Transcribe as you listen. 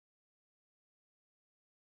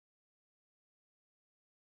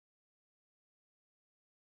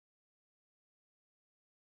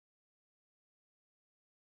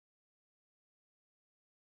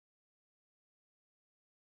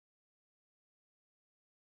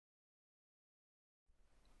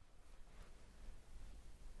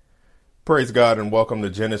Praise God and welcome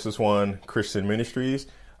to Genesis 1 Christian Ministries.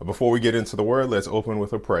 Before we get into the word, let's open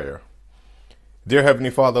with a prayer. Dear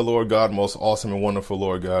Heavenly Father, Lord God, most awesome and wonderful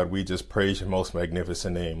Lord God, we just praise your most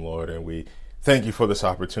magnificent name, Lord, and we thank you for this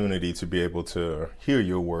opportunity to be able to hear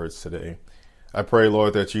your words today. I pray,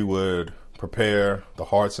 Lord, that you would prepare the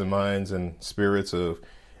hearts and minds and spirits of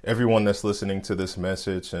everyone that's listening to this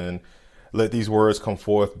message, and let these words come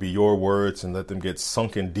forth, be your words, and let them get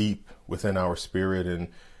sunken deep within our spirit and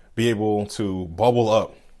be able to bubble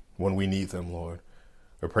up when we need them, Lord.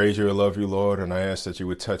 I praise you and love you, Lord, and I ask that you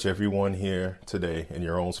would touch everyone here today in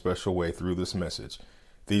your own special way through this message.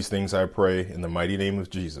 These things I pray in the mighty name of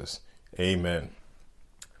Jesus. Amen.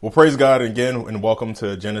 Well, praise God again, and welcome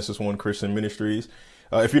to Genesis 1 Christian Ministries.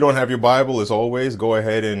 If you don't have your Bible, as always, go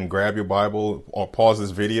ahead and grab your Bible or pause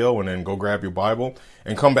this video and then go grab your Bible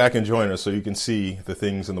and come back and join us so you can see the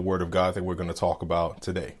things in the Word of God that we're going to talk about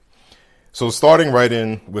today. So starting right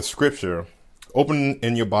in with scripture, open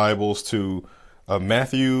in your Bibles to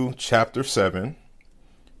Matthew chapter 7.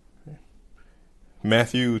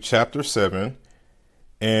 Matthew chapter 7,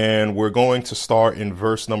 and we're going to start in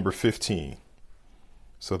verse number 15.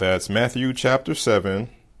 So that's Matthew chapter 7,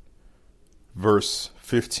 verse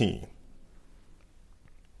 15.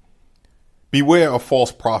 Beware of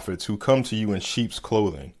false prophets who come to you in sheep's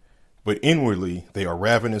clothing, but inwardly they are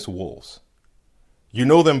ravenous wolves. You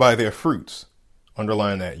know them by their fruits.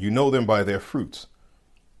 Underline that. You know them by their fruits.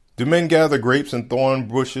 Do men gather grapes and thorn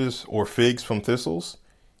bushes or figs from thistles?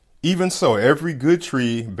 Even so, every good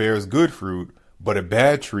tree bears good fruit, but a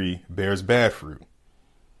bad tree bears bad fruit.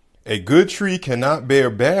 A good tree cannot bear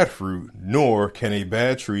bad fruit, nor can a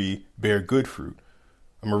bad tree bear good fruit.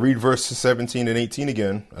 I'm going to read verses 17 and 18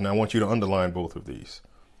 again, and I want you to underline both of these.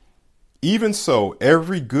 Even so,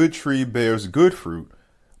 every good tree bears good fruit,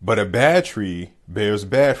 but a bad tree bears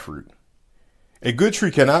bad fruit. A good tree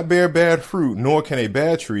cannot bear bad fruit, nor can a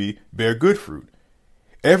bad tree bear good fruit.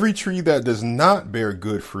 Every tree that does not bear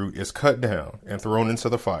good fruit is cut down and thrown into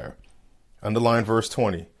the fire. Underline verse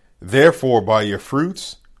 20. Therefore, by your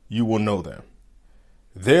fruits, you will know them.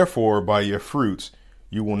 Therefore, by your fruits,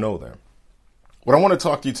 you will know them. What I want to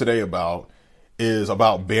talk to you today about is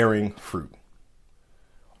about bearing fruit.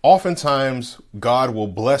 Oftentimes, God will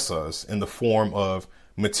bless us in the form of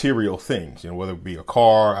material things, whether it be a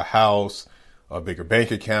car, a house, a bigger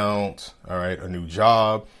bank account, all right, a new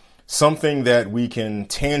job, something that we can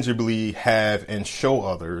tangibly have and show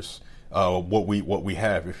others what we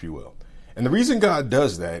have, if you will. And the reason God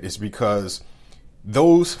does that is because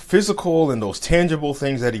those physical and those tangible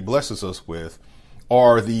things that he blesses us with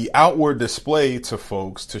are the outward display to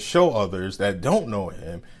folks to show others that don't know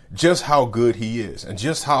him just how good he is and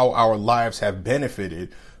just how our lives have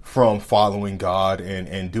benefited from following God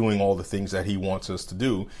and doing all the things that he wants us to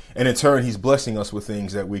do. And in turn, he's blessing us with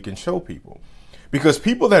things that we can show people. Because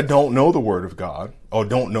people that don't know the word of God or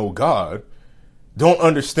don't know God don't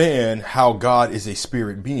understand how God is a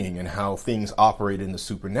spirit being and how things operate in the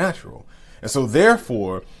supernatural. And so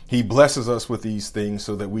therefore, he blesses us with these things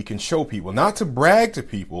so that we can show people, not to brag to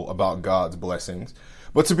people about God's blessings,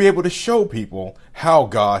 but to be able to show people how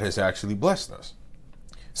God has actually blessed us.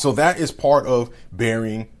 So that is part of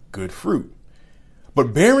bearing good fruit.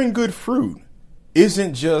 But bearing good fruit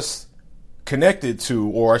isn't just connected to,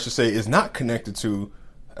 or I should say, is not connected to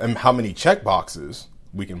how many check boxes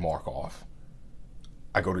we can mark off.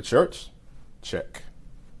 I go to church, check.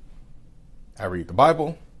 I read the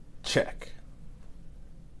Bible, check.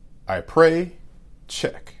 I pray,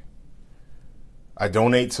 check. I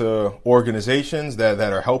donate to organizations that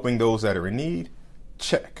are helping those that are in need,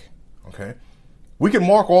 check. Okay. We can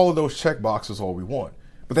mark all of those check boxes all we want,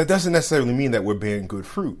 but that doesn't necessarily mean that we're bearing good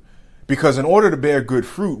fruit. Because in order to bear good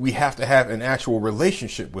fruit, we have to have an actual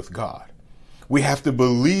relationship with God. We have to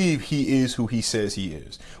believe he is who he says he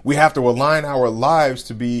is. We have to align our lives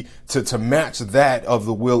to match that of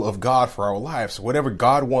the will of God for our lives. So whatever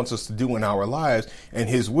God wants us to do in our lives and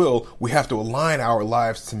his will, we have to align our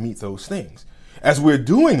lives to meet those things. As we're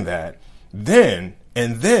doing that, then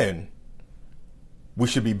we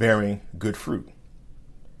should be bearing good fruit.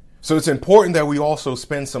 So it's important that we also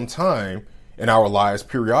spend some time in our lives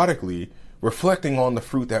periodically reflecting on the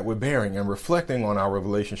fruit that we're bearing and reflecting on our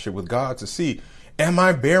relationship with God to see, am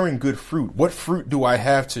I bearing good fruit? What fruit do I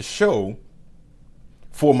have to show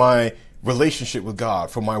for my relationship with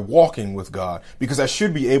God, for my walking with God? Because I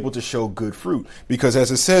should be able to show good fruit. Because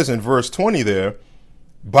as it says in verse 20 there,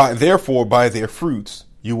 therefore by their fruits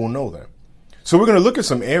you will know them. So we're going to look at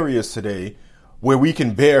some areas today where we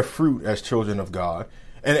can bear fruit as children of God.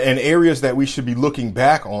 and areas that we should be looking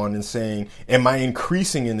back on and saying, am I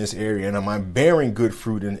increasing in this area, and am I bearing good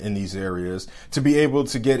fruit in these areas, to be able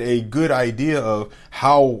to get a good idea of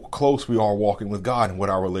how close we are walking with God and what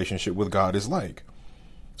our relationship with God is like.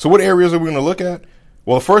 So what areas are we going to look at?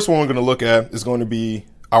 Well, the first one we're going to look at is going to be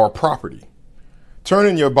our property. Turn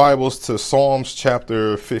in your Bibles to Psalms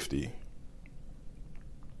chapter 50.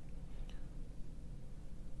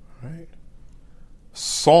 All right.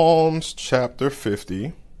 Psalms chapter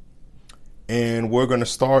 50, and we're going to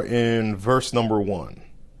start in verse number 1.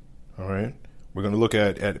 All right. We're going to look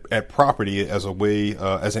at property as a way,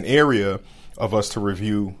 as an area of us to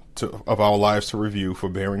review, of our lives to review for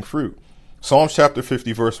bearing fruit. Psalms chapter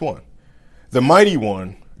 50, verse 1. The mighty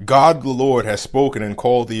one, God the Lord, has spoken and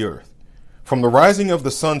called the earth. From the rising of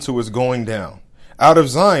the sun to its going down, out of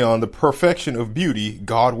Zion, the perfection of beauty,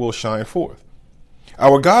 God will shine forth.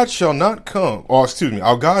 Our God shall come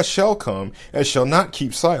and shall not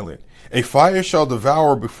keep silent. A fire shall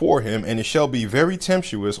devour before him, and it shall be very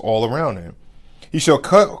tempestuous all around him. He shall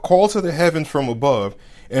call to the heavens from above,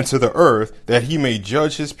 and to the earth, that he may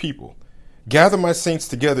judge his people. Gather my saints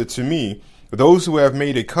together to me, those who have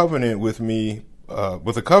made a covenant with me,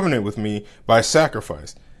 by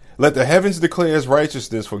sacrifice. Let the heavens declare his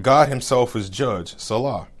righteousness, for God himself is judge.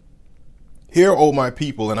 Salah. Hear, O my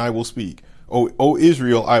people, and I will speak. O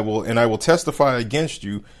Israel, I will testify against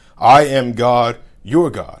you. I am God, your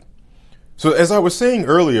God. So as I was saying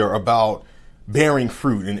earlier about bearing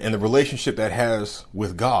fruit and the relationship that has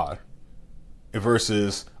with God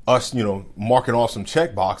versus us, marking off some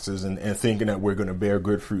check boxes and thinking that we're going to bear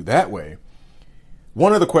good fruit that way.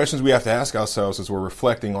 One of the questions we have to ask ourselves as we're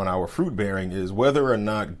reflecting on our fruit bearing is whether or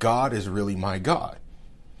not God is really my God.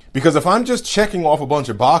 Because if I'm just checking off a bunch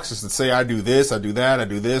of boxes that say I do this, I do that, I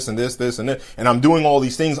do this and this, and that, and I'm doing all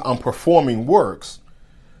these things, I'm performing works,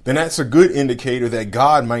 then that's a good indicator that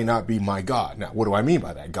God might not be my God. Now, what do I mean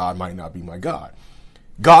by that? God might not be my God.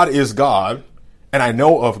 God is God, and I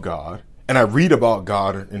know of God, and I read about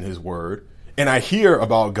God in his word, and I hear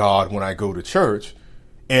about God when I go to church,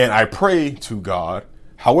 and I pray to God.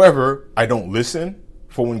 However, I don't listen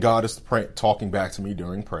for when God is talking back to me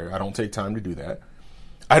during prayer. I don't take time to do that.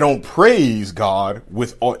 I don't praise God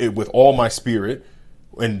with all my spirit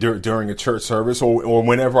and during a church service or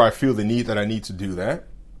whenever I feel the need that I need to do that.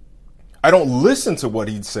 I don't listen to what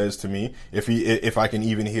he says to me if I can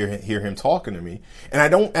even hear him talking to me. And I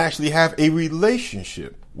don't actually have a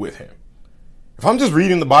relationship with him. If I'm just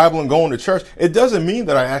reading the Bible and going to church, it doesn't mean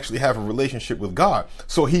that I actually have a relationship with God.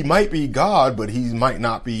 So he might be God, but he might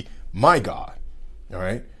not be my God. All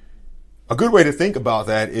right. A good way to think about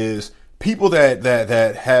that is people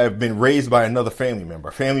that have been raised by another family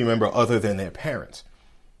member other than their parents.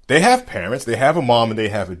 They have parents, they have a mom and they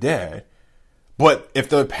have a dad. But if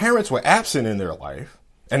the parents were absent in their life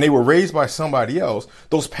and they were raised by somebody else,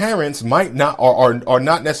 those parents might not are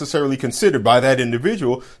not necessarily considered by that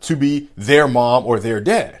individual to be their mom or their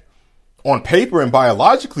dad. On paper and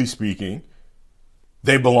biologically speaking,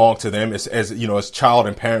 they belong to them as child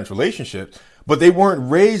and parent relationships, but they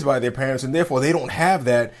weren't raised by their parents, and therefore they don't have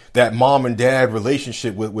that mom and dad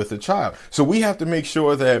relationship with the child. So we have to make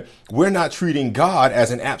sure that we're not treating God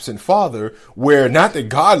as an absent father, where not that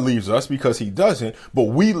God leaves us, because he doesn't, but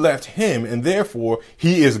we left him, and therefore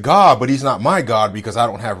he is God, but he's not my God because I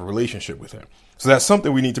don't have a relationship with him. So that's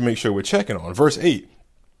something we need to make sure we're checking on. Verse 8.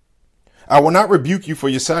 I will not rebuke you for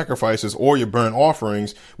your sacrifices or your burnt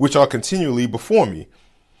offerings, which are continually before me.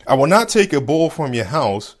 I will not take a bull from your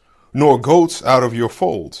house, nor goats out of your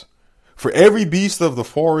folds. For every beast of the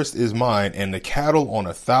forest is mine, and the cattle on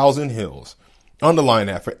 1,000 hills. Underline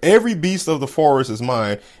that. For every beast of the forest is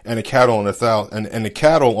mine, and the cattle on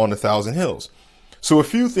 1,000 hills. So a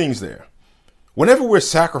few things there. Whenever we're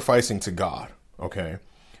sacrificing to God, okay,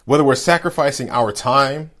 whether we're sacrificing our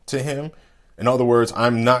time to him, in other words,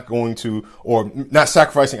 I'm not going to, or not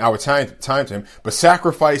sacrificing our time to him, but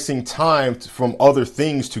sacrificing time from other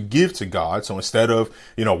things to give to God. So instead of,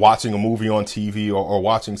 watching a movie on TV or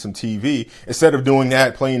watching some TV, instead of doing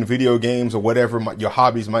that, playing video games or whatever your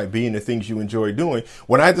hobbies might be and the things you enjoy doing,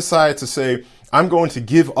 when I decide to say, I'm going to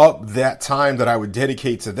give up that time that I would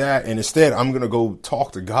dedicate to that, and instead I'm going to go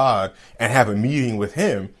talk to God and have a meeting with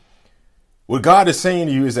him, what God is saying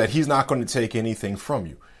to you is that he's not going to take anything from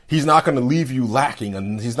you. He's not going to leave you lacking,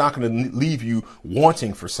 and he's not going to leave you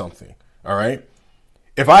wanting for something. All right.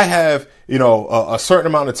 If I have, a certain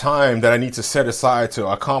amount of time that I need to set aside to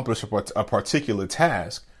accomplish a particular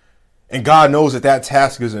task, and God knows that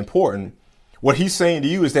task is important, what he's saying to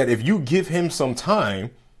you is that if you give him some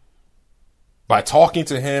time by talking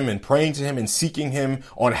to him and praying to him and seeking him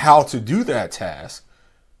on how to do that task,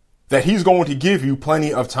 that he's going to give you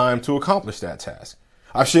plenty of time to accomplish that task.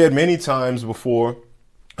 I've shared many times before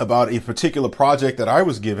about a particular project that I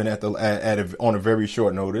was given on a very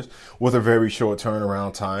short notice with a very short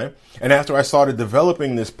turnaround time. And after I started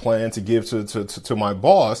developing this plan to give to my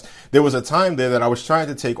boss, there was a time there that I was trying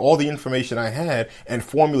to take all the information I had and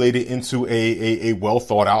formulate it into a well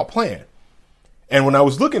thought out plan. And when I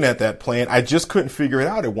was looking at that plan, I just couldn't figure it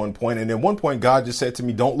out at one point. And at one point, God just said to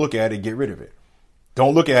me, don't look at it, get rid of it.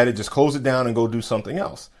 Don't look at it, just close it down and go do something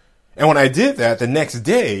else. And when I did that, the next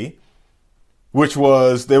day,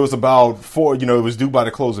 there was about it was due by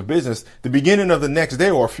the close of business. The beginning of the next day,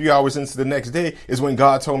 or a few hours into the next day, is when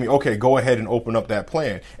God told me, okay, go ahead and open up that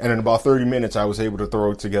plan. And in about 30 minutes, I was able to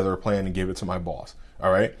throw together a plan and give it to my boss.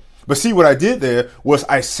 All right. But see, what I did there was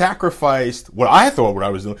I sacrificed what I thought what I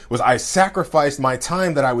was doing was I sacrificed my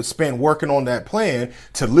time that I would spend working on that plan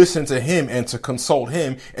to listen to him and to consult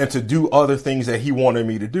him and to do other things that he wanted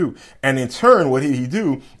me to do. And in turn, what did he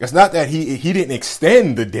do? It's not that he didn't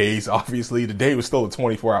extend the days. Obviously, the day was still a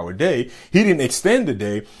 24-hour day. He didn't extend the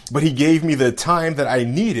day, but he gave me the time that I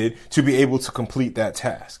needed to be able to complete that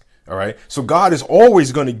task. All right. So God is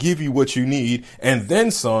always going to give you what you need and then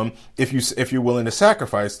some if you're willing to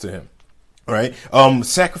sacrifice to him. All right.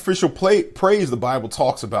 Sacrificial praise, the Bible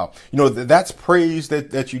talks about, that's praise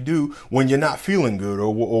that you do when you're not feeling good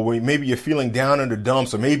or when maybe you're feeling down in the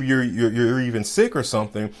dumps or maybe you're even sick or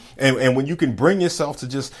something. And when you can bring yourself to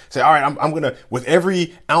just say, all right, I'm going to, with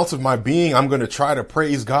every ounce of my being, I'm going to try to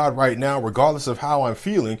praise God right now, regardless of how I'm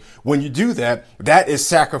feeling. When you do that, that is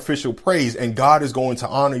sacrificial praise, and God is going to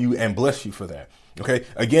honor you and bless you for that. Okay.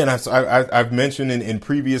 Again, I've mentioned in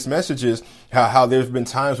previous messages how there's been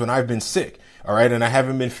times when I've been sick. All right. And I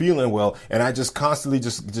haven't been feeling well. And I just constantly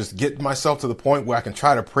just get myself to the point where I can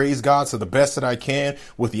try to praise God to the best that I can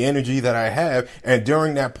with the energy that I have. And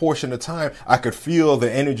during that portion of time, I could feel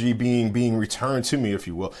the energy being returned to me, if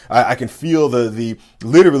you will. I can feel the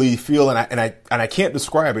literally feel, and I can't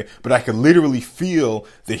describe it, but I could literally feel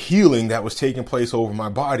the healing that was taking place over my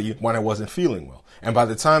body when I wasn't feeling well. And by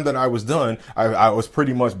the time that I was done, I was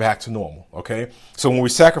pretty much back to normal. OK, so when we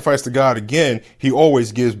sacrifice to God again, he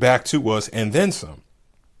always gives back to us and then some.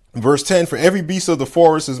 Verse 10, for every beast of the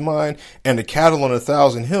forest is mine and the cattle on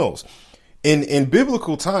 1,000 hills. In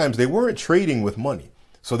biblical times, they weren't trading with money.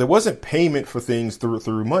 So there wasn't payment for things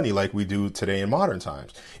through money like we do today in modern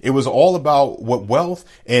times. It was all about what wealth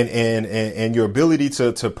and your ability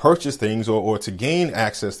to purchase things or to gain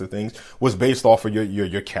access to things was based off of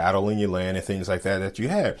your cattle and your land and things like that you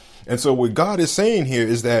had. And so what God is saying here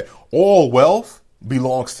is that all wealth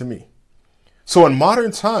belongs to me. So in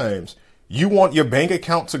modern times, you want your bank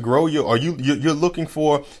account to grow, you're looking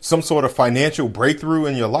for some sort of financial breakthrough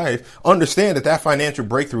in your life. Understand that financial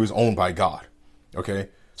breakthrough is owned by God. Okay.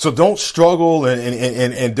 So don't struggle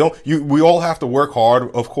and we all have to work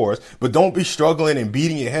hard, of course, but don't be struggling and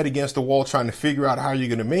beating your head against the wall trying to figure out how you're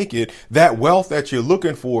going to make it. That wealth that you're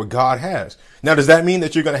looking for, God has. Now, does that mean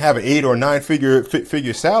that you're going to have an 8 or 9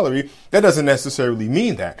 figure salary? That doesn't necessarily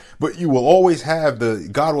mean that, but you will always have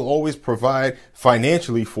God will always provide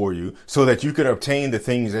financially for you so that you can obtain the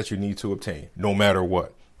things that you need to obtain no matter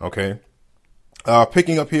what. Okay.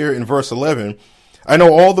 Picking up here in verse 11. I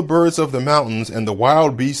know all the birds of the mountains and the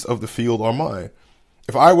wild beasts of the field are mine.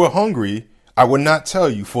 If I were hungry, I would not tell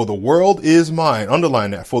you, for the world is mine.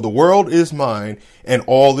 Underline that. For the world is mine and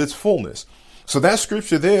all its fullness. So that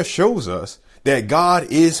scripture there shows us that God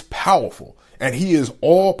is powerful and he is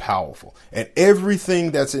all powerful and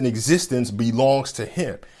everything that's in existence belongs to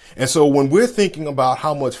him. And so when we're thinking about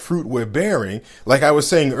how much fruit we're bearing, like I was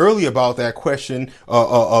saying earlier about that question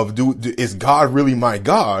is God really my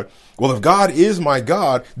God? Well, if God is my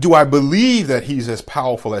God, do I believe that he's as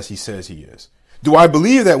powerful as he says he is? Do I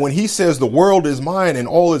believe that when he says the world is mine and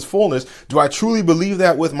all its fullness, do I truly believe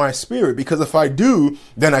that with my spirit? Because if I do,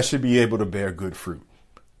 then I should be able to bear good fruit.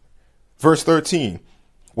 Verse 13,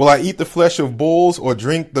 will I eat the flesh of bulls or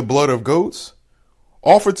drink the blood of goats?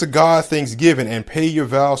 Offer to God thanksgiving and pay your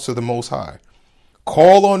vows to the Most High.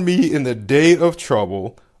 Call on me in the day of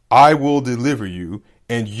trouble. I will deliver you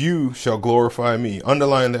and you shall glorify me.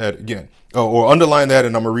 Underline that again, or underline that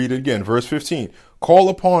and I'm going to read it again. Verse 15, call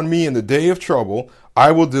upon me in the day of trouble.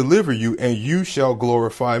 I will deliver you and you shall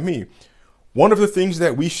glorify me. One of the things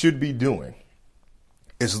that we should be doing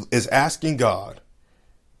is asking God,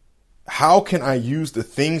 how can I use the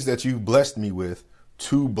things that you've blessed me with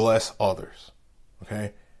to bless others?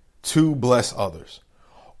 Okay, to bless others.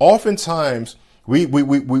 Oftentimes we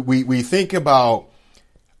think about,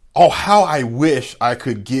 oh, how I wish I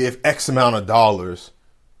could give X amount of dollars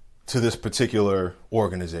to this particular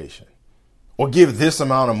organization or give this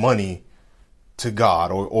amount of money to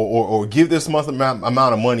God, or give this amount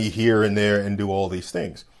of money here and there and do all these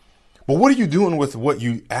things. But what are you doing with what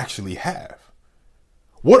you actually have?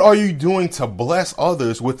 What are you doing to bless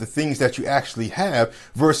others with the things that you actually have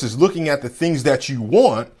versus looking at the things that you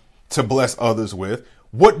want to bless others with?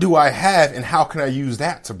 What do I have and how can I use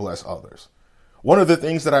that to bless others? One of the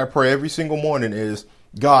things that I pray every single morning is,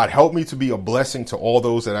 God, help me to be a blessing to all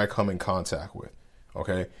those that I come in contact with.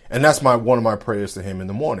 Okay. And that's one of my prayers to him in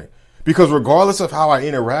the morning. Because regardless of how I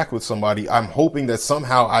interact with somebody, I'm hoping that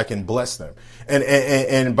somehow I can bless them.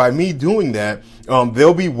 And by me doing that,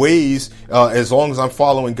 there'll be ways, as long as I'm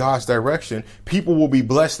following God's direction, people will be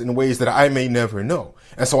blessed in ways that I may never know.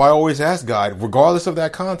 And so I always ask God, regardless of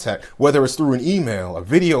that contact, whether it's through an email, a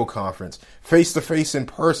video conference, face to face in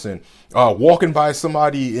person, walking by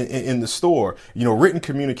somebody in the store, written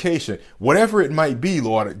communication, whatever it might be,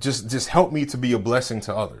 Lord, just help me to be a blessing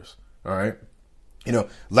to others. All right.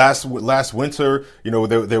 Last winter,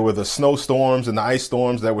 there were the snowstorms and the ice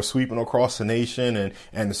storms that were sweeping across the nation,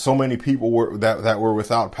 and so many people were that were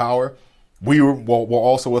without power. We were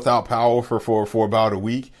also without power for about a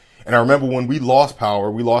week. And I remember when we lost power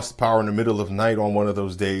in the middle of the night on one of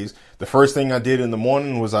those days. The first thing I did in the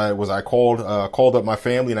morning was I called up my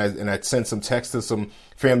family and I sent some texts to some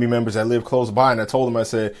family members that live close by, and I told them, I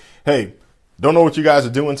said, hey, don't know what you guys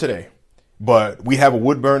are doing today, but we have a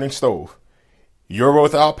wood burning stove. You're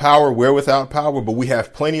without power, we're without power, but we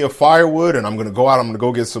have plenty of firewood, and I'm going to go out. I'm going to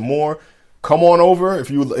go get some more. Come on over if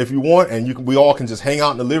you want, and we all can just hang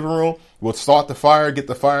out in the living room. We'll start the fire, get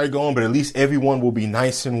the fire going, but at least everyone will be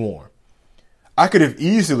nice and warm. I could have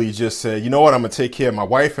easily just said, you know what, I'm going to take care of my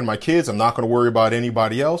wife and my kids. I'm not going to worry about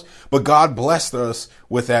anybody else. But God blessed us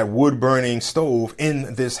with that wood burning stove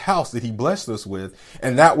in this house that he blessed us with.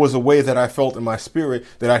 And that was a way that I felt in my spirit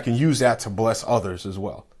that I can use that to bless others as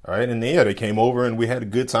well. All right. And they came over and we had a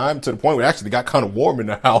good time to the point where it actually got kind of warm in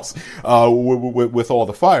the house with all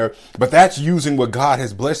the fire. But that's using what God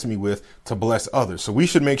has blessed me with to bless others. So we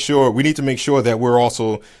need to make sure that we're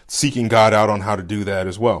also seeking God out on how to do that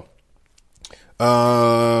as well.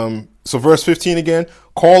 So verse 15 again,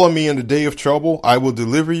 call on me in the day of trouble. I will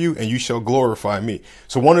deliver you and you shall glorify me.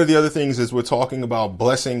 So one of the other things is we're talking about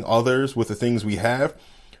blessing others with the things we have.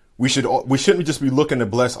 We shouldn't just be looking to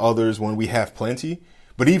bless others when we have plenty,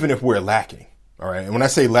 but even if we're lacking. All right. And when I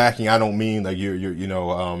say lacking, I don't mean like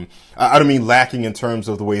I don't mean lacking in terms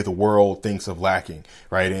of the way the world thinks of lacking,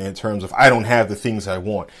 right? In terms of, I don't have the things I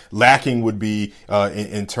want. Lacking would be,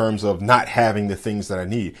 in terms of not having the things that I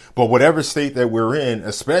need. But whatever state that we're in,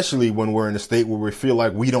 especially when we're in a state where we feel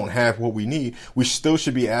like we don't have what we need, we still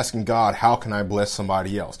should be asking God, how can I bless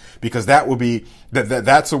somebody else? Because that would be,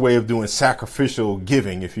 that's a way of doing sacrificial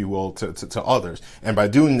giving, if you will, to others. And by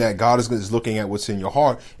doing that, God is looking at what's in your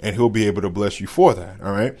heart and he'll be able to bless you for that.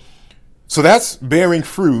 All right. So that's bearing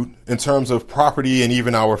fruit in terms of property and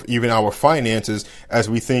even our finances as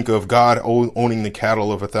we think of God owning the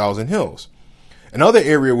cattle of 1,000 hills. Another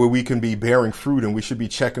area where we can be bearing fruit and we should be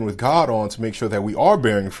checking with God on to make sure that we are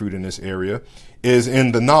bearing fruit in this area is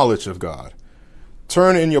in the knowledge of God.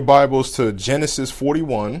 Turn in your Bibles to Genesis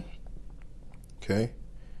 41. Okay.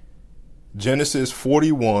 Genesis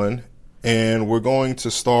 41, and we're going to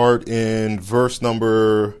start in verse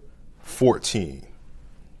number 14.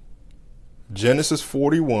 Genesis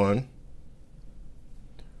 41,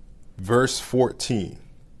 verse 14.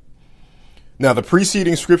 Now, the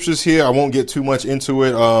preceding scriptures here, I won't get too much into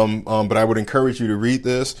it, but I would encourage you to read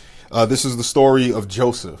this. This is the story of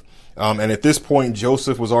Joseph. And at this point,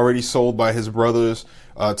 Joseph was already sold by his brothers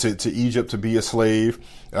to Egypt to be a slave.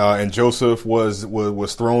 And Joseph was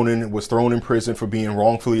thrown in prison for being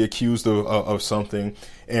wrongfully accused of something.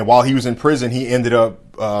 And while he was in prison, he ended up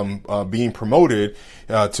being promoted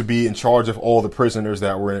to be in charge of all the prisoners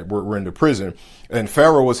that were in the prison. And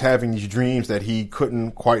Pharaoh was having these dreams that he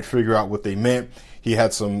couldn't quite figure out what they meant. He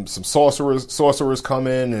had some sorcerers come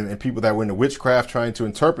in and people that were into witchcraft trying to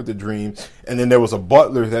interpret the dream. And then there was a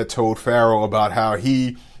butler that told Pharaoh about how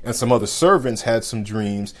he and some other servants had some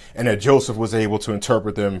dreams and that Joseph was able to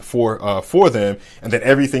interpret them for them, and that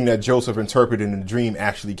everything that Joseph interpreted in the dream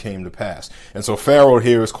actually came to pass. And so Pharaoh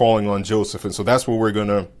here is calling on Joseph. And so that's where we're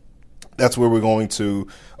going to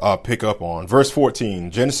pick up on. Verse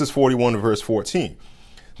 14, Genesis 41 verse 14.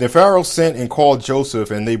 Then Pharaoh sent and called Joseph,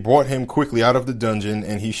 and they brought him quickly out of the dungeon,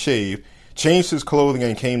 and he shaved, changed his clothing,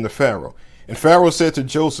 and came to Pharaoh. And Pharaoh said to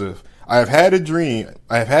Joseph, I have had a dream,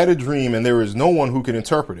 and there is no one who can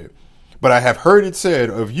interpret it. But I have heard it said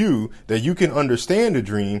of you that you can understand a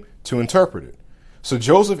dream to interpret it. So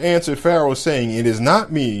Joseph answered Pharaoh, saying, It is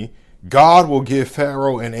not me. God will give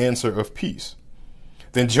Pharaoh an answer of peace.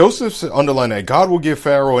 Then Joseph said, underline that, God will give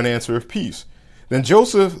Pharaoh an answer of peace. Then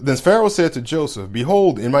Pharaoh said to Joseph,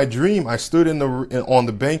 Behold, in my dream I stood on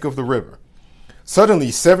the bank of the river.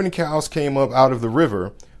 Suddenly 7 cows came up out of the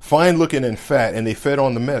river, fine looking and fat, and they fed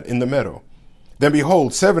in the meadow. Then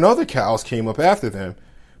behold, 7 other cows came up after them,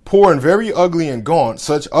 poor and very ugly and gaunt,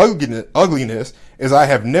 such ugliness as I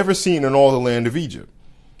have never seen in all the land of Egypt.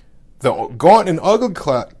 The gaunt and ugly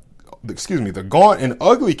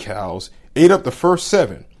cows ate up the first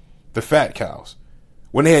 7, the fat cows.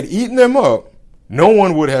 When they had eaten them up, no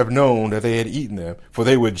one would have known that they had eaten them, for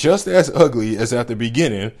they were just as ugly as at the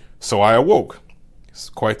beginning. So I awoke. It's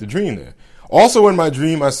quite the dream there. Also in my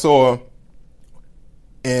dream I saw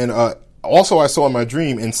in my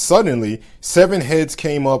dream, and suddenly 7 heads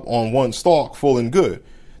came up on one stalk, full and good.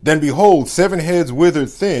 Then behold, 7 heads withered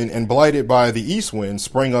thin and blighted by the east wind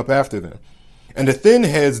sprang up after them. And the thin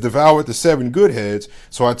heads devoured the 7 good heads.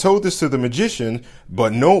 So I told this to the magicians,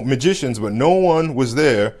 but no one was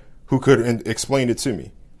there who could explain it to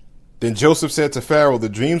me. Then Joseph said to Pharaoh, the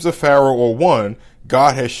dreams of Pharaoh are one.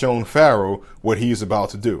 God has shown Pharaoh what he is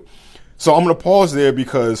about to do. So I'm going to pause there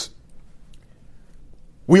because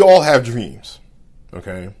we all have dreams.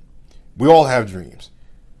 Okay. We all have dreams.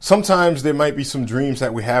 Sometimes there might be some dreams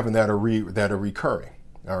that we have and that are recurring.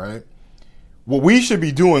 All right. What we should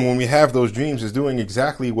be doing when we have those dreams is doing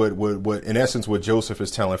exactly what in essence, what Joseph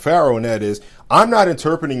is telling Pharaoh. And that is, I'm not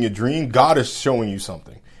interpreting your dream. God is showing you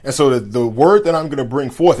something. And so the word that I'm going to bring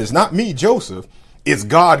forth is not me, Joseph. It's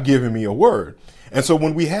God giving me a word. And so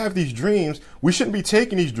when we have these dreams, we shouldn't be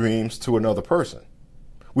taking these dreams to another person.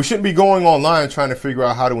 We shouldn't be going online trying to figure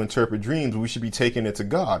out how to interpret dreams. We should be taking it to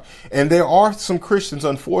God. And there are some Christians,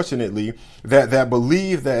 unfortunately, that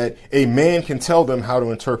believe that a man can tell them how to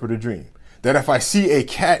interpret a dream. That if I see a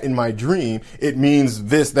cat in my dream, it means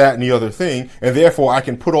this, that, and the other thing. And therefore I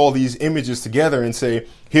can put all these images together and say,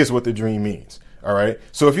 here's what the dream means. All right.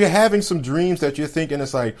 So if you're having some dreams that you're thinking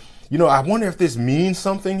it's like, I wonder if this means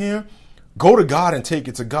something here, go to God and take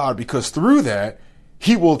it to God, because through that,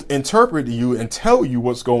 he will interpret to you and tell you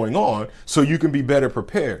what's going on so you can be better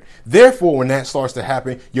prepared. Therefore, when that starts to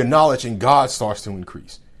happen, your knowledge in God starts to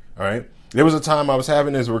increase. All right. There was a time I was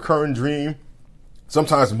having this recurring dream.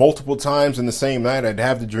 Sometimes multiple times in the same night, I'd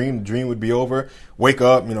have the dream would be over, wake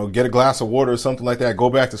up, get a glass of water or something like that, go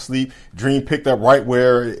back to sleep, dream picked up right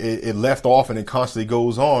where it left off, and it constantly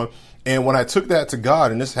goes on. And when I took that to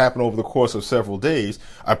God, and this happened over the course of several days,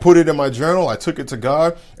 I put it in my journal, I took it to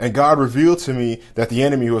God, and God revealed to me that the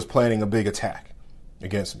enemy was planning a big attack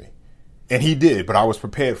against me. And he did, but I was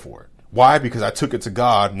prepared for it. Why? Because I took it to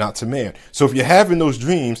God, not to man. So if you're having those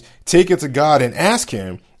dreams, take it to God and ask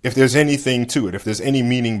him if there's anything to it, if there's any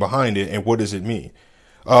meaning behind it, and what does it mean?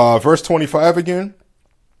 Verse 25 again.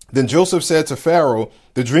 Then Joseph said to Pharaoh,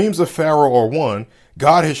 the dreams of Pharaoh are one.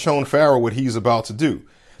 God has shown Pharaoh what he's about to do.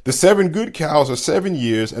 The 7 good cows are 7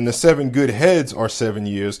 years, and the 7 good heads are 7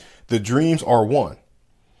 years. The dreams are one.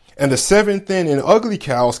 And the 7 thin and ugly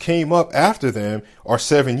cows came up after them are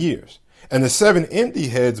 7 years. And the 7 empty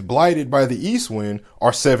heads blighted by the east wind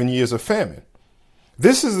are 7 years of famine.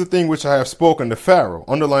 This is the thing which I have spoken to Pharaoh.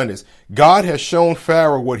 Underline this. God has shown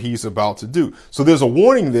Pharaoh what he's about to do. So there's a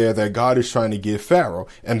warning there that God is trying to give Pharaoh.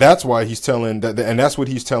 And that's why he's telling that. And that's what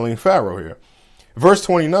he's telling Pharaoh here. Verse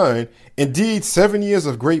 29. Indeed, 7 years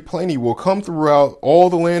of great plenty will come throughout all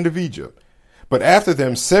the land of Egypt. But after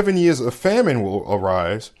them, 7 years of famine will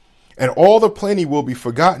arise, and all the plenty will be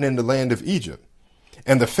forgotten in the land of Egypt.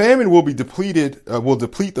 And the famine will deplete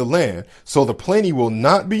the land, so the plenty will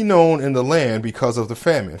not be known in the land because of the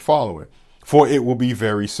famine following, for it will be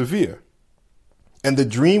very severe. And the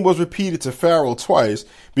dream was repeated to Pharaoh twice,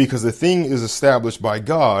 because the thing is established by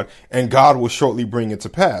God, and God will shortly bring it to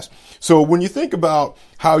pass. So when you think about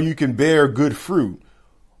how you can bear good fruit,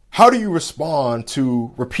 how do you respond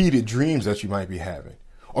to repeated dreams that you might be having?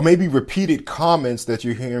 Or maybe repeated comments that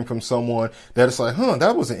you're hearing from someone that it's like,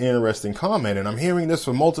 that was an interesting comment, and I'm hearing this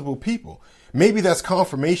from multiple people. Maybe that's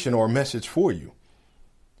confirmation or a message for you.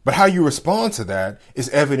 But how you respond to that is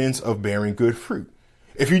evidence of bearing good fruit.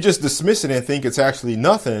 If you just dismiss it and think it's actually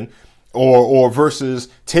nothing, or versus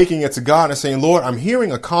taking it to God and saying, Lord, I'm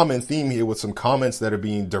hearing a common theme here with some comments that are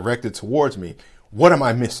being directed towards me. What am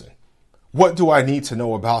I missing? What do I need to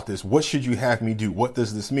know about this? What should you have me do? What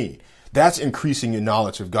does this mean? That's increasing your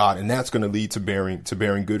knowledge of God, and that's going to lead to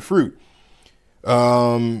bearing good fruit.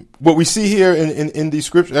 What we see here in these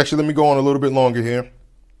scriptures, actually, let me go on a little bit longer here.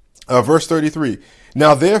 Verse 33.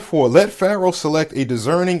 Now, therefore, let Pharaoh select a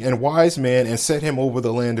discerning and wise man and set him over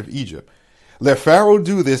the land of Egypt. Let Pharaoh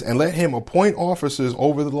do this, and let him appoint officers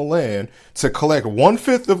over the land to collect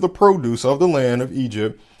 1/5 of the produce of the land of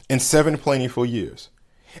Egypt in 7 plentiful years.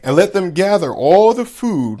 And let them gather all the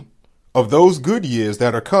food of those good years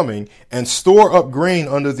that are coming, and store up grain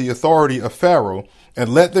under the authority of Pharaoh, and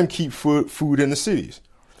let them keep food in the cities.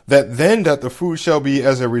 That the food shall be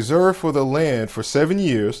as a reserve for the land for 7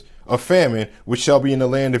 years of famine, which shall be in the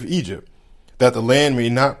land of Egypt, that the land may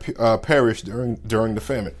not perish during the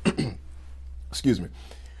famine. Excuse me.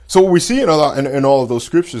 So what we see in all of those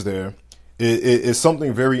scriptures there is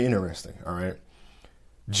something very interesting. All right.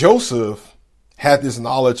 Joseph had this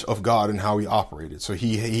knowledge of God and how he operated. So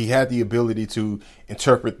he had the ability to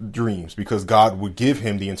interpret dreams because God would give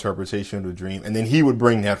him the interpretation of the dream, and then he would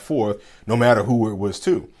bring that forth no matter who it was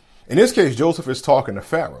to. In this case, Joseph is talking to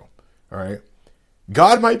Pharaoh. All right.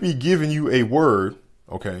 God might be giving you a word.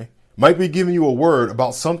 Okay. Might be giving you a word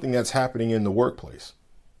about something that's happening in the workplace.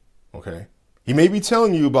 Okay. He may be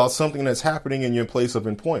telling you about something that's happening in your place of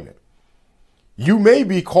employment. You may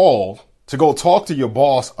be called to go talk to your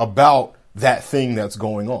boss about that thing that's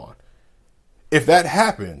going on. If that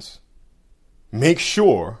happens, make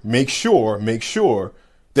sure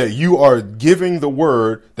that you are giving the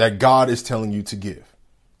word that God is telling you to give.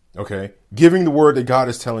 Okay? Giving the word that God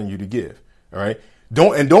is telling you to give. All right?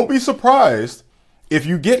 Don't be surprised if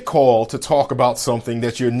you get called to talk about something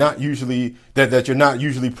that you're not usually that you're not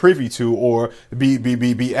usually privy to, or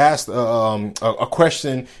be asked a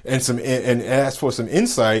question and asked for some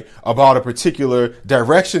insight about a particular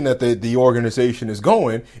direction that the organization is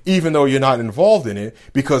going, even though you're not involved in it,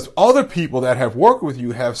 because other people that have worked with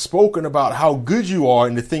you have spoken about how good you are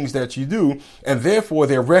in the things that you do, and therefore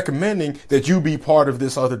they're recommending that you be part of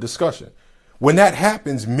this other discussion. When that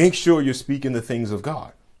happens, make sure you're speaking the things of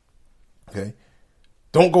God. Okay?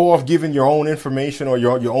 Don't go off giving your own information or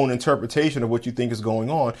your own interpretation of what you think is going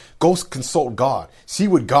on. Go consult God. See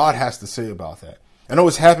what God has to say about that. I know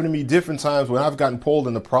it's happened to me different times when I've gotten pulled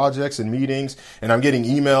into projects and meetings, and I'm getting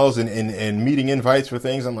emails and meeting invites for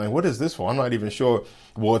things. I'm like, what is this for? I'm not even sure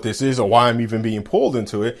what this is or why I'm even being pulled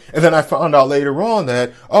into it. And then I found out later on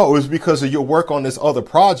that, oh, it was because of your work on this other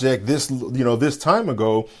project this time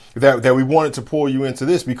ago that we wanted to pull you into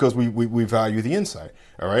this because we value the insight.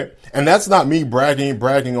 All right. And that's not me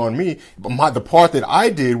bragging on me. But the part that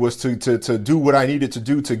I did was to do what I needed to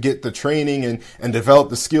do to get the training and develop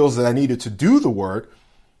the skills that I needed to do the work.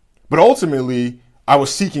 But ultimately, I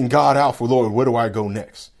was seeking God out for, Lord, where do I go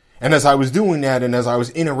next? And as I was doing that, and as I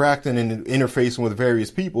was interacting and interfacing with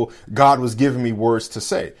various people, God was giving me words to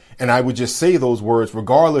say. And I would just say those words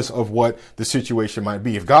regardless of what the situation might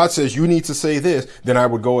be. If God says you need to say this, then I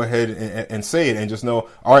would go ahead and say it and just know,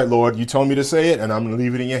 all right, Lord, you told me to say it, and I'm going to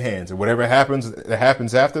leave it in your hands. And whatever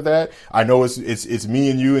happens after that, I know it's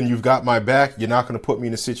me and you've got my back. You're not going to put me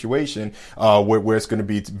in a situation where it's going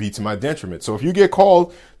to be to my detriment. So if you get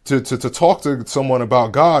called to talk to someone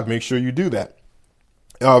about God, make sure you do that.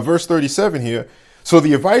 Verse 37 here. So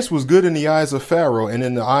the advice was good in the eyes of Pharaoh and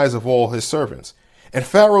in the eyes of all his servants. And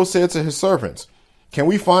Pharaoh said to his servants, can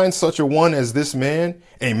we find such a one as this man,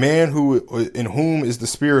 a man in whom is the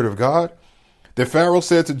Spirit of God? Then Pharaoh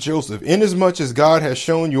said to Joseph, inasmuch as God has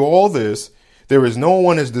shown you all this, there is no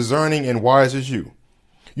one as discerning and wise as you.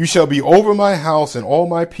 You shall be over my house, and all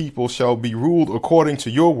my people shall be ruled according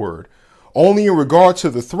to your word. Only in regard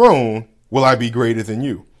to the throne will I be greater than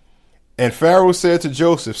you. And Pharaoh said to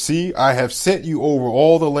Joseph, see, I have set you over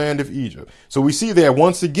all the land of Egypt. So we see there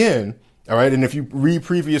once again, all right, and if you read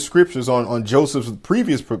previous scriptures on Joseph's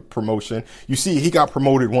previous promotion, you see he got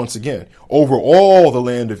promoted once again over all the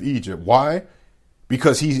land of Egypt. Why?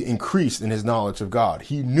 Because he increased in his knowledge of God.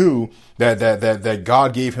 He knew that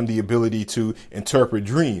God gave him the ability to interpret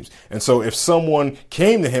dreams. And so if someone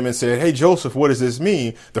came to him and said, hey, Joseph, what does this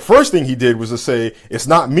mean? The first thing he did was to say, it's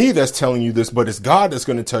not me that's telling you this, but it's God that's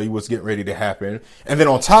going to tell you what's getting ready to happen. And then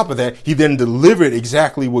on top of that, he then delivered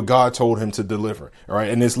exactly what God told him to deliver. All right.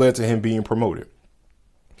 And this led to him being promoted.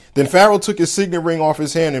 Then Pharaoh took his signet ring off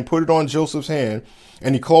his hand and put it on Joseph's hand,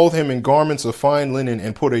 and he clothed him in garments of fine linen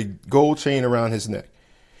and put a gold chain around his neck.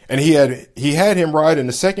 And he had him ride in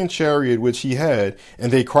the second chariot which he had,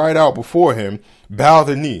 and they cried out before him, bow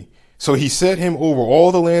the knee. So he set him over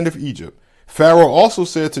all the land of Egypt. Pharaoh also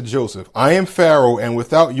said to Joseph, I am Pharaoh, and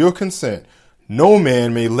without your consent, no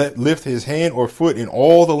man may lift his hand or foot in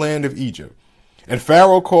all the land of Egypt. And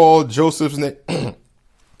Pharaoh called Joseph's name,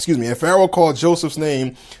 and Pharaoh called Joseph's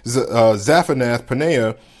name Zaphanath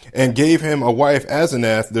Paneah, and gave him a wife,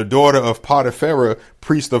 Asenath, the daughter of Potipharah,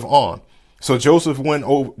 priest of On. So Joseph went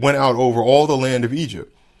out over all the land of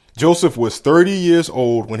Egypt. Joseph was 30 years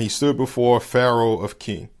old when he stood before Pharaoh,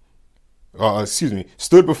 king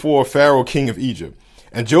of Egypt.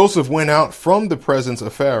 And Joseph went out from the presence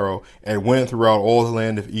of Pharaoh and went throughout all the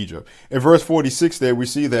land of Egypt. In verse 46 there, we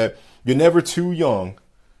see that you're never too young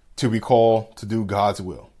to be called to do God's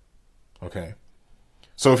will. Okay.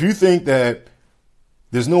 So if you think that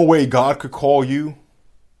there's no way God could call you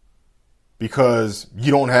because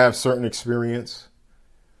you don't have certain experience,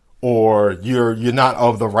 or you're not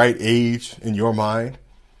of the right age in your mind,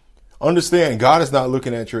 understand God is not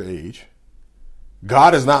looking at your age.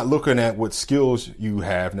 God is not looking at what skills you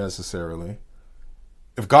have necessarily.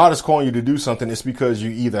 If God is calling you to do something, it's because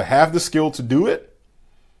you either have the skill to do it,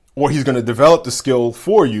 or he's going to develop the skill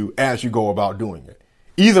for you as you go about doing it.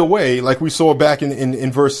 Either way, like we saw back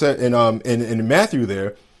in verse in Matthew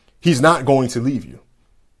there, he's not going to leave you.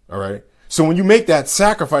 All right. So when you make that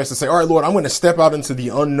sacrifice to say, all right, Lord, I'm going to step out into the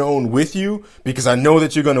unknown with you because I know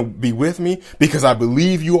that you're going to be with me, because I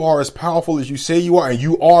believe you are as powerful as you say you are, and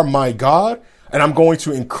you are my God, and I'm going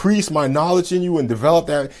to increase my knowledge in you and develop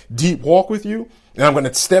that deep walk with you, and I'm going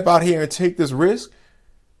to step out here and take this risk.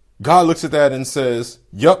 God looks at that and says,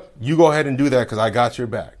 yep, you go ahead and do that because I got your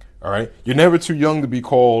back. All right. You're never too young to be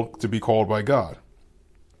called by God.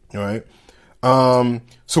 All right.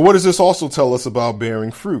 So what does this also tell us about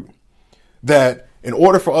bearing fruit? That in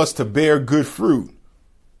order for us to bear good fruit,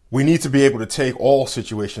 we need to be able to take all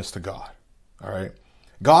situations to God. All right.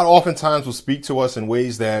 God oftentimes will speak to us in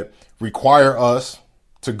ways that require us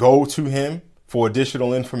to go to him for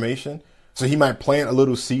additional information. So he might plant a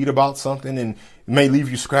little seed about something and it may leave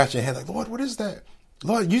you scratching your head like, Lord, what is that?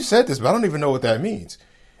 Lord, you said this, but I don't even know what that means.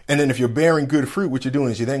 And then if you're bearing good fruit, what you're doing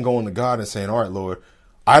is you're then going to God and saying, all right, Lord,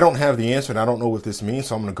 I don't have the answer and I don't know what this means.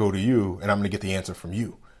 So I'm going to go to you and I'm going to get the answer from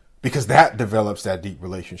you, because that develops that deep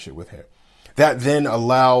relationship with him. That then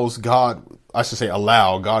allows God, I should say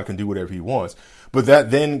allow, God can do whatever he wants, but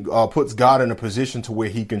that then puts God in a position to where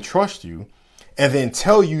he can trust you and then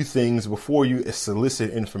tell you things before you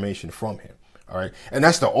solicit information from him. All right. And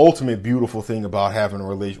that's the ultimate beautiful thing about having a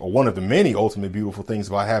relation, or one of the many ultimate beautiful things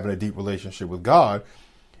about having a deep relationship with God,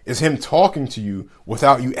 is him talking to you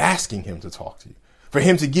without you asking him to talk to you. For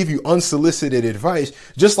him to give you unsolicited advice,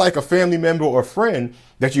 just like a family member or friend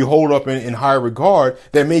that you hold up in high regard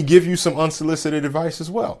that may give you some unsolicited advice as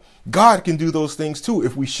well. God can do those things too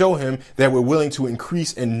if we show him that we're willing to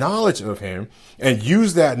increase in knowledge of him and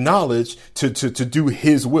use that knowledge to do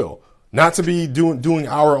his will. Not to be doing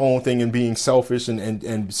our own thing and being selfish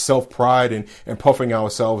and self-pride and puffing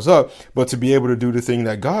ourselves up, but to be able to do the thing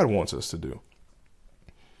that God wants us to do.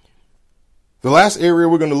 The last area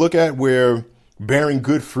we're going to look at where bearing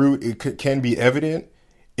good fruit can be evident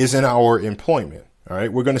is in our employment. All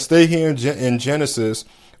right, we're going to stay here in Genesis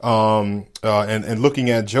and looking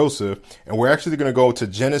at Joseph, and we're actually going to go to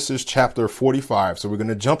Genesis chapter 45. So we're going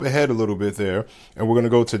to jump ahead a little bit there, and we're going to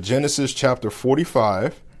go to Genesis chapter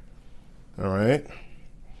 45. All right.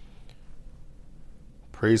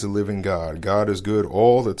 Praise the living God. God is good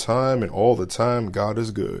all the time, and all the time God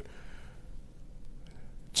is good.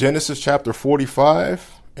 Genesis chapter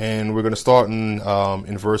 45. And we're going to start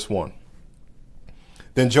in verse 1.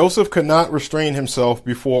 Then Joseph could not restrain himself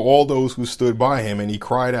before all those who stood by him, and he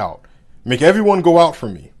cried out, "Make everyone go out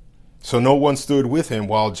from me." So no one stood with him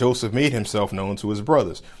while Joseph made himself known to his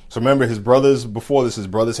brothers. So remember, his brothers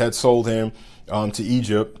had sold him to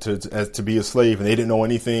Egypt to be a slave, and they didn't know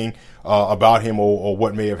anything about him or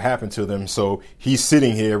what may have happened to them. So he's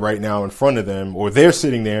sitting here right now in front of them, or they're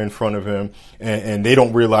sitting there in front of him, and they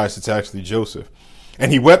don't realize it's actually Joseph.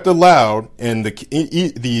 And he wept aloud, and the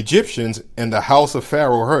Egyptians and the house of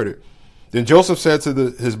Pharaoh heard it. Then Joseph said to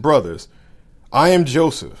his brothers, "I am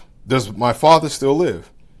Joseph. Does my father still live?"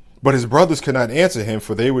 But his brothers could not answer him,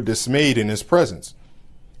 for they were dismayed in his presence.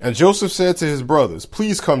 And Joseph said to his brothers,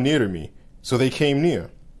 "Please come near to me." So they came near.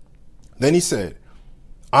 Then he said,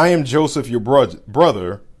 "I am Joseph, your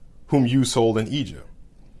brother, whom you sold in Egypt.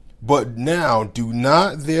 But now do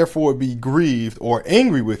not therefore be grieved or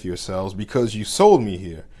angry with yourselves because you sold me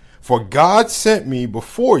here. For God sent me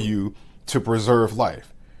before you to preserve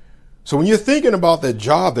life." So when you're thinking about that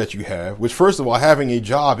job that you have, which first of all, having a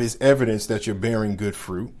job is evidence that you're bearing good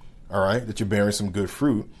fruit. All right, that you're bearing some good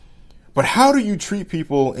fruit. But how do you treat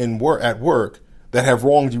people at work that have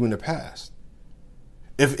wronged you in the past?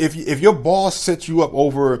 If your boss sets you up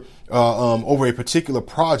over a particular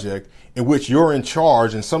project in which you're in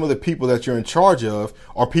charge, and some of the people that you're in charge of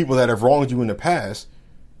are people that have wronged you in the past,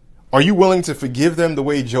 are you willing to forgive them the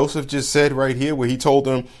way Joseph just said right here, where he told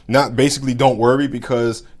them, not basically don't worry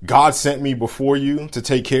because God sent me before you to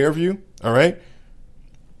take care of you? All right.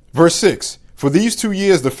 Verse 6. For these 2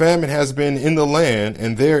 years the famine has been in the land,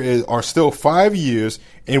 and there are still 5 years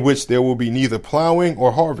in which there will be neither plowing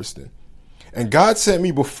or harvesting. And God sent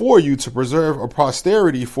me before you to preserve a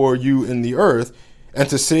posterity for you in the earth, and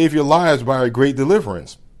to save your lives by a great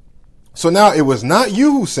deliverance. So now it was not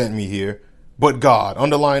you who sent me here, but God.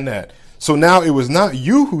 Underline that. So now it was not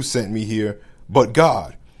you who sent me here, but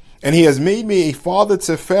God. And he has made me a father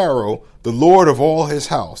to Pharaoh, the Lord of all his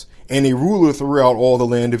house, and a ruler throughout all the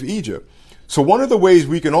land of Egypt. So one of the ways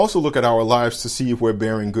we can also look at our lives to see if we're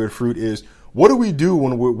bearing good fruit is, what do we do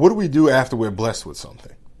what do we do after we're blessed with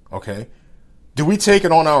something? Okay. Do we take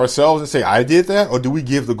it on ourselves and say, I did that? Or do we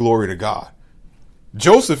give the glory to God?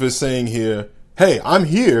 Joseph is saying here, hey, I'm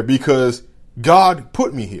here because God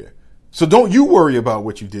put me here. So don't you worry about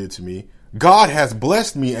what you did to me. God has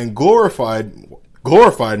blessed me and glorified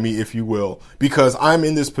me, if you will, because I'm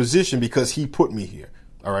in this position because he put me here.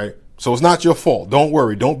 All right. So it's not your fault. Don't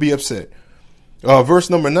worry. Don't be upset. Verse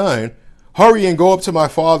number 9, hurry and go up to my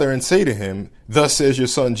father and say to him, thus says your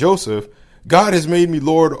son Joseph, God has made me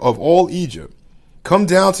Lord of all Egypt. Come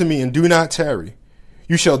down to me and do not tarry.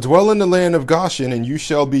 You shall dwell in the land of Goshen, and you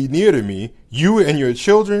shall be near to me, you and your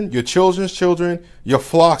children, your children's children, your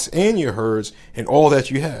flocks and your herds, and all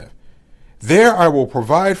that you have. There I will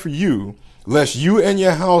provide for you, lest you and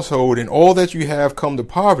your household and all that you have come to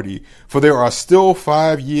poverty, for there are still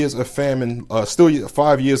 5 years of famine,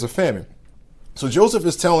 So Joseph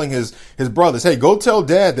is telling his brothers, hey, go tell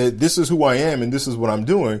dad that this is who I am and this is what I'm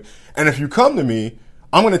doing. And if you come to me,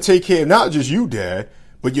 I'm going to take care of not just you, dad,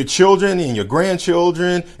 but your children and your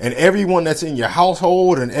grandchildren and everyone that's in your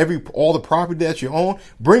household and all the property that you own.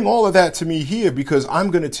 Bring all of that to me here because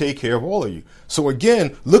I'm going to take care of all of you. So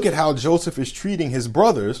again, look at how Joseph is treating his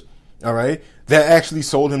brothers. All right, that actually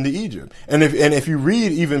sold him to Egypt. And if you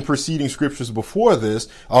read even preceding scriptures before this,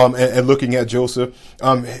 and looking at Joseph,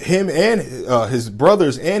 him and his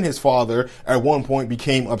brothers and his father at one point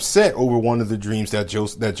became upset over one of the dreams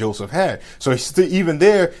that Joseph had. So even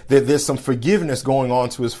there's some forgiveness going on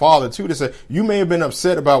to his father too, to say, you may have been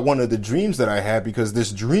upset about one of the dreams that I had because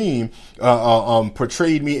this dream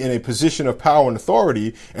portrayed me in a position of power and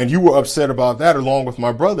authority, and you were upset about that along with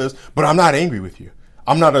my brothers, but I'm not angry with you.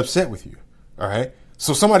 I'm not upset with you. All right.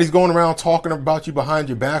 So somebody's going around talking about you behind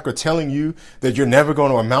your back or telling you that you're never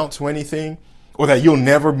going to amount to anything or that you'll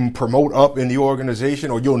never promote up in the organization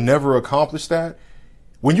or you'll never accomplish that.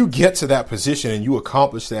 When you get to that position and you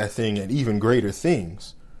accomplish that thing and even greater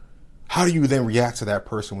things, how do you then react to that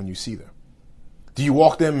person when you see them? Do you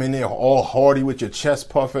walk them in there all haughty with your chest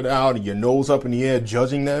puffed out and your nose up in the air,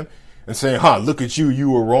 judging them and saying, look at you, you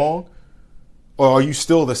were wrong? Or are you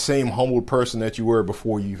still the same humbled person that you were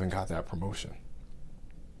before you even got that promotion?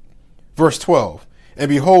 Verse 12, and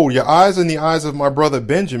behold, your eyes and the eyes of my brother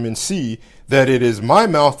Benjamin see that it is my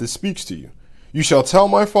mouth that speaks to you. You shall tell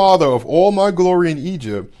my father of all my glory in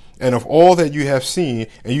Egypt and of all that you have seen,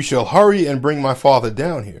 and you shall hurry and bring my father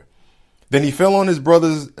down here. Then he fell on his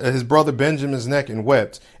brother Benjamin's neck and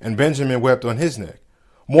wept, and Benjamin wept on his neck.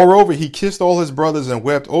 Moreover, he kissed all his brothers and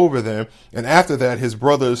wept over them, and after that his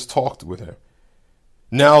brothers talked with him.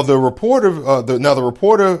 Now the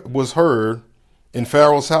reporter was heard in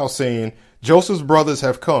Pharaoh's house saying, Joseph's brothers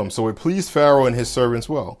have come. So it pleased Pharaoh and his servants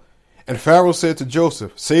well. And Pharaoh said to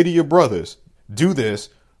Joseph, say to your brothers, do this,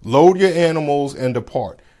 load your animals and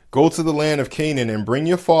depart. Go to the land of Canaan and bring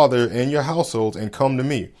your father and your households and come to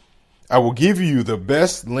me. I will give you the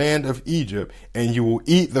best land of Egypt and you will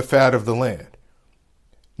eat the fat of the land.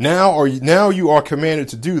 Now you are commanded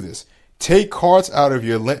to do this. Take carts out of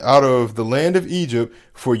the land of Egypt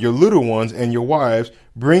for your little ones and your wives.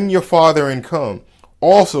 Bring your father and come.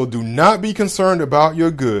 Also, do not be concerned about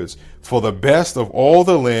your goods, for the best of all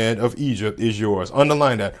the land of Egypt is yours.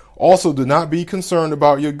 Underline that. Also, do not be concerned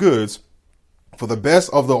about your goods, for the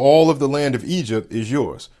best of all of the land of Egypt is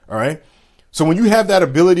yours. All right. So when you have that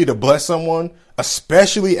ability to bless someone,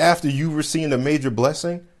 especially after you've received a major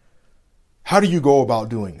blessing, how do you go about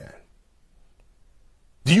doing that?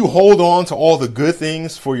 Do you hold on to all the good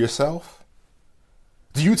things for yourself?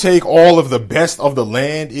 Do you take all of the best of the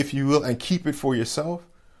land, if you will, and keep it for yourself?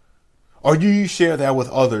 Or do you share that with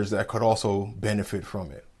others that could also benefit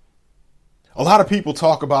from it? A lot of people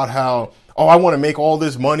talk about how, I want to make all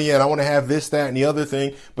this money and I want to have this, that, and the other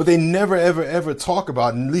thing, but they never, ever, ever talk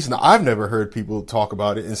about it. And at least I've never heard people talk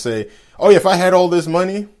about it and say, if I had all this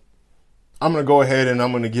money, I'm going to go ahead and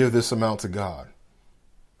I'm going to give this amount to God.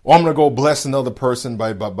 Or I'm going to go bless another person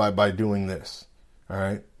by doing this. All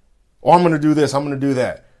right. Or I'm going to do this. I'm going to do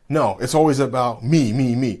that. No, it's always about me.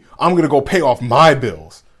 I'm going to go pay off my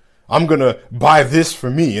bills. I'm going to buy this for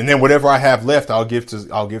me. And then whatever I have left, I'll give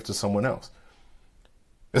to someone else.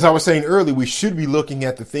 As I was saying earlier, we should be looking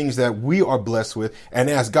at the things that we are blessed with and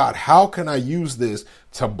ask God, how can I use this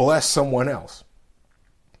to bless someone else?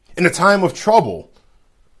 In a time of trouble,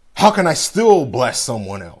 how can I still bless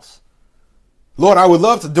someone else? Lord, I would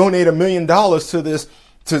love to donate $1 million to this,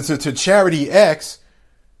 to charity X,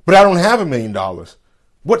 but I don't have $1 million.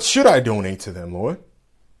 What should I donate to them, Lord?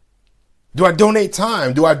 Do I donate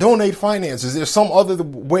time? Do I donate finances? Is there some other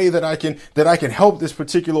way that I can help this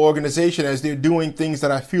particular organization as they're doing things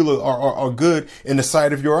that I feel are good in the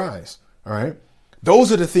sight of your eyes? All right.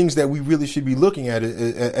 Those are the things that we really should be looking at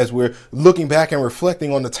as we're looking back and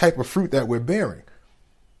reflecting on the type of fruit that we're bearing.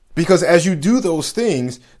 Because as you do those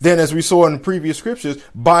things, then as we saw in the previous scriptures,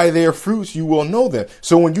 by their fruits you will know them.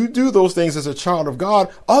 So when you do those things as a child of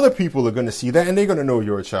God, other people are going to see that and they're going to know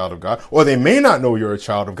you're a child of God. Or they may not know you're a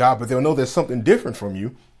child of God, but they'll know there's something different from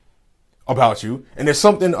you, about you. And there's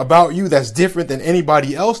something about you that's different than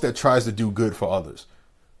anybody else that tries to do good for others.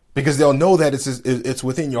 Because they'll know that it's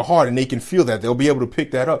within your heart and they can feel that. They'll be able to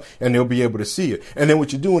pick that up and they'll be able to see it. And then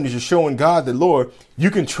what you're doing is you're showing God that, Lord,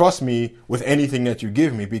 you can trust me with anything that you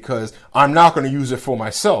give me because I'm not going to use it for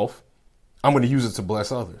myself. I'm going to use it to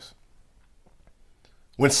bless others.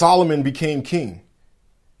 When Solomon became king,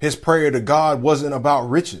 his prayer to God wasn't about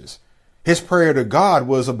riches. His prayer to God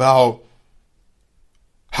was about,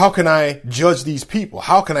 how can I judge these people?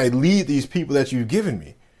 How can I lead these people that you've given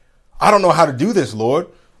me? I don't know how to do this, Lord.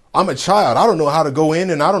 I'm a child. I don't know how to go in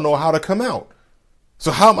and I don't know how to come out.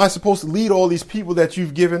 So how am I supposed to lead all these people that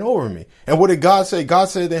you've given over me? And what did God say? God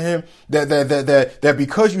said to him that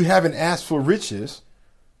because you haven't asked for riches,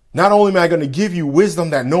 not only am I going to give you wisdom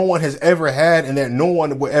that no one has ever had and that no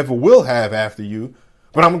one ever will have after you,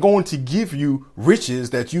 but I'm going to give you riches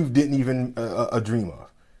that you didn't even dream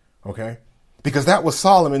of. Okay? Because that was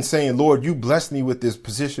Solomon saying, Lord, you blessed me with this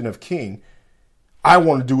position of king. I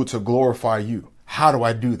want to do it to glorify you. How do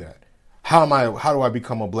I do that? How do I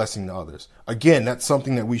become a blessing to others? Again, that's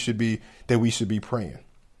something that we should be praying.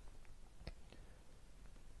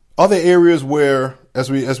 Other areas where,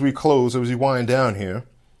 as we close, as we wind down here,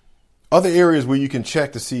 other areas where you can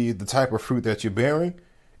check to see the type of fruit that you're bearing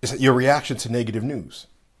is your reaction to negative news.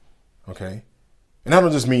 Okay. And I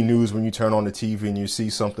don't just mean news when you turn on the TV and you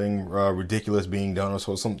see something ridiculous being done, or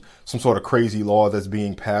so some sort of crazy law that's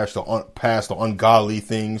being passed, or ungodly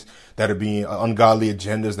things that are being ungodly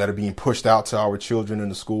agendas that are being pushed out to our children in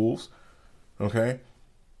the schools. OK.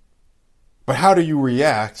 But how do you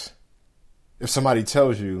react if somebody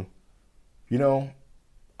tells you, you know,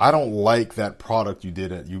 I don't like that product you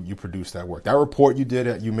did you produced that work, that report you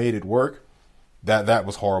did you made it work. That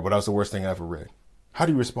was horrible. That was the worst thing I ever read. How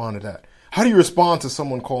do you respond to that? How do you respond to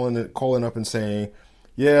someone calling up and saying,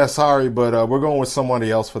 yeah, sorry, but we're going with somebody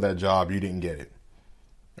else for that job. You didn't get it.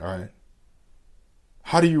 All right.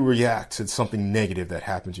 How do you react to something negative that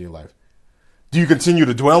happens in your life? Do you continue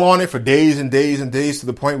to dwell on it for days and days and days to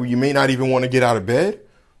the point where you may not even want to get out of bed?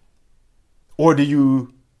 Or do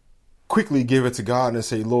you quickly give it to God and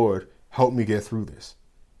say, Lord, help me get through this.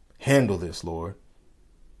 Handle this, Lord.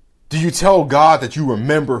 Do you tell God that you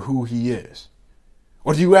remember who he is?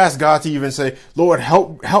 Or do you ask God to even say, Lord,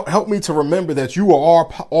 help me to remember that you are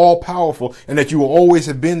all powerful and that you will always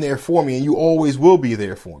have been there for me and you always will be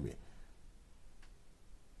there for me?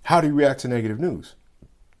 How do you react to negative news?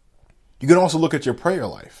 You can also look at your prayer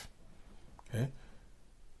life. Okay?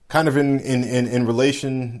 Kind of in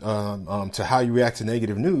relation to how you react to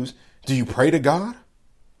negative news. Do you pray to God?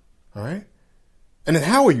 All right. And then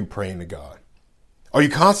how are you praying to God? Are you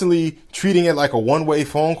constantly treating it like a one-way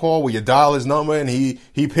phone call where you dial his number and he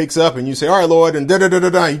picks up and you say, all right, Lord, and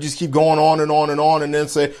da-da-da-da-da. You just keep going on and on and on and then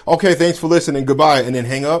say, okay, thanks for listening. Goodbye. And then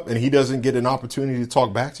hang up and he doesn't get an opportunity to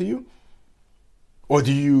talk back to you? Or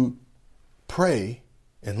do you pray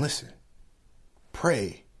and listen?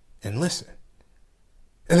 Pray and listen.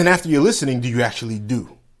 And then after you're listening, do you actually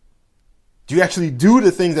do? Do you actually do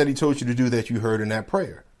the things that he told you to do that you heard in that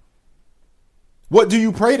prayer? What do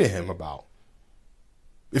you pray to him about?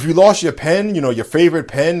 If you lost your pen, you know, your favorite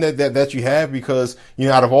pen that you have, because, you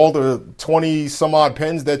know, out of all the 20 some odd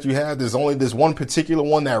pens that you have, there's only this one particular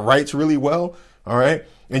one that writes really well. All right.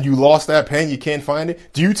 And you lost that pen. You can't find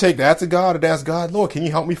it. Do you take that to God and ask God, Lord, can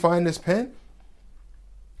you help me find this pen?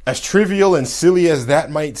 As trivial and silly as that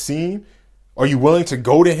might seem, are you willing to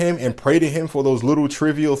go to him and pray to him for those little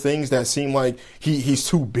trivial things that seem like he's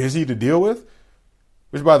too busy to deal with?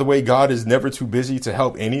 Which, by the way, God is never too busy to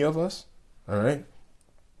help any of us. All right.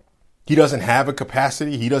 He doesn't have a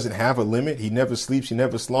capacity. He doesn't have a limit. He never sleeps. He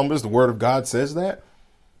never slumbers. The word of God says that.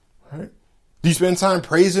 Right? Do you spend time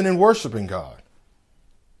praising and worshiping God?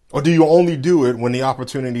 Or do you only do it when the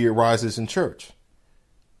opportunity arises in church?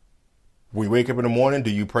 When you wake up in the morning, do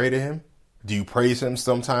you pray to him? Do you praise him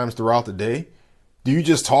sometimes throughout the day? Do you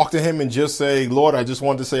just talk to him and just say, Lord, I just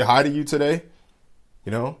wanted to say hi to you today?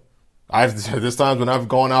 You know, There's times when I've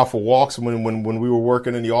gone out for walks when we were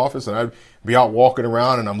working in the office, and I'd be out walking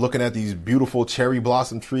around and I'm looking at these beautiful cherry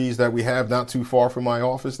blossom trees that we have not too far from my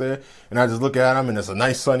office there. And I just look at them and it's a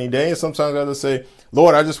nice sunny day. And sometimes I just say,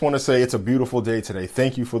 Lord, I just want to say it's a beautiful day today.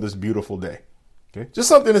 Thank you for this beautiful day. Okay. Just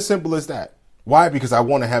something as simple as that. Why? Because I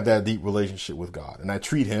want to have that deep relationship with God, and I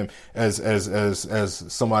treat him as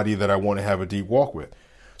somebody that I want to have a deep walk with.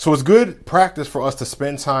 So it's good practice for us to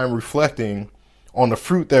spend time reflecting on the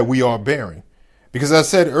fruit that we are bearing. Because as I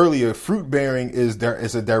said earlier, fruit bearing is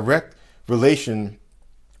a direct relation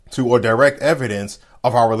to, or direct evidence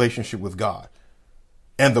of, our relationship with God.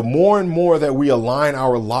 And the more and more that we align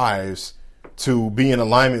our lives to be in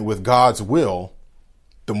alignment with God's will,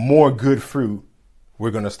 the more good fruit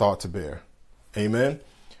we're going to start to bear. Amen.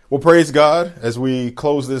 Well, praise God. As we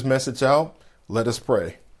close this message out, let us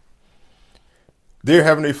pray. Dear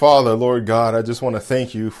Heavenly Father, Lord God, I just want to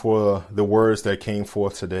thank you for the words that came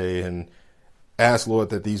forth today, and ask,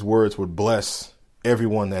 Lord, that these words would bless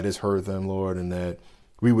everyone that has heard them, Lord, and that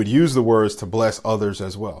we would use the words to bless others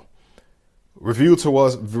as well. Reveal to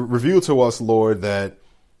us, Lord, that,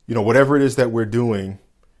 whatever it is that we're doing,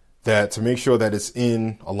 that to make sure that it's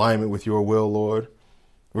in alignment with your will, Lord.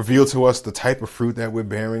 Reveal to us the type of fruit that we're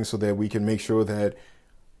bearing so that we can make sure that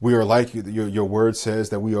we are like your word says,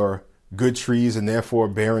 that we are good trees and therefore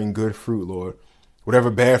bearing good fruit, Lord. Whatever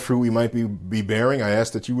bad fruit we might be bearing, I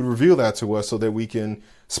ask that you would reveal that to us so that we can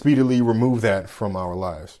speedily remove that from our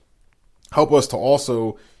lives. Help us to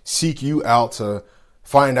also seek you out to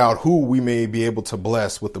find out who we may be able to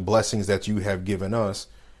bless with the blessings that you have given us,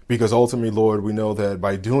 because ultimately, Lord, we know that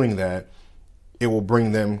by doing that, it will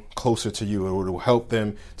bring them closer to you. It will help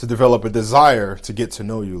them to develop a desire to get to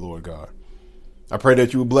know you, Lord God. I pray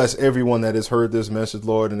that you would bless everyone that has heard this message,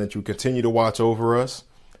 Lord, and that you continue to watch over us,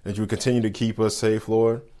 that you continue to keep us safe,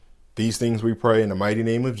 Lord. These things we pray in the mighty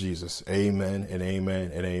name of Jesus. Amen and amen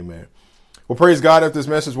and amen. Well, praise God. If this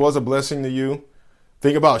message was a blessing to you,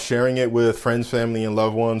 think about sharing it with friends, family, and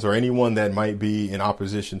loved ones, or anyone that might be in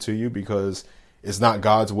opposition to you, because it's not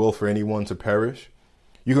God's will for anyone to perish.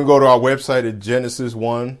 You can go to our website at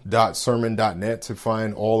genesis1.sermon.net to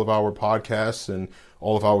find all of our podcasts and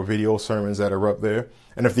all of our video sermons that are up there.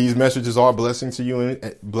 And if these messages are blessing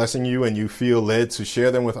you and you feel led to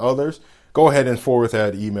share them with others, go ahead and forward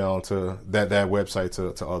that email to that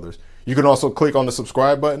website to others. You can also click on the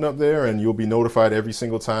subscribe button up there, and you'll be notified every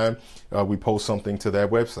single time we post something to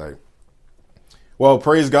that website. Well,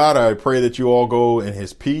 praise God. I pray that you all go in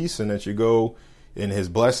his peace, and that you go in his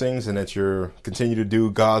blessings, and that you continue to do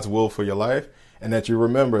God's will for your life, and that you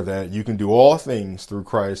remember that you can do all things through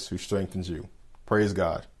Christ who strengthens you. Praise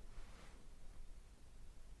God.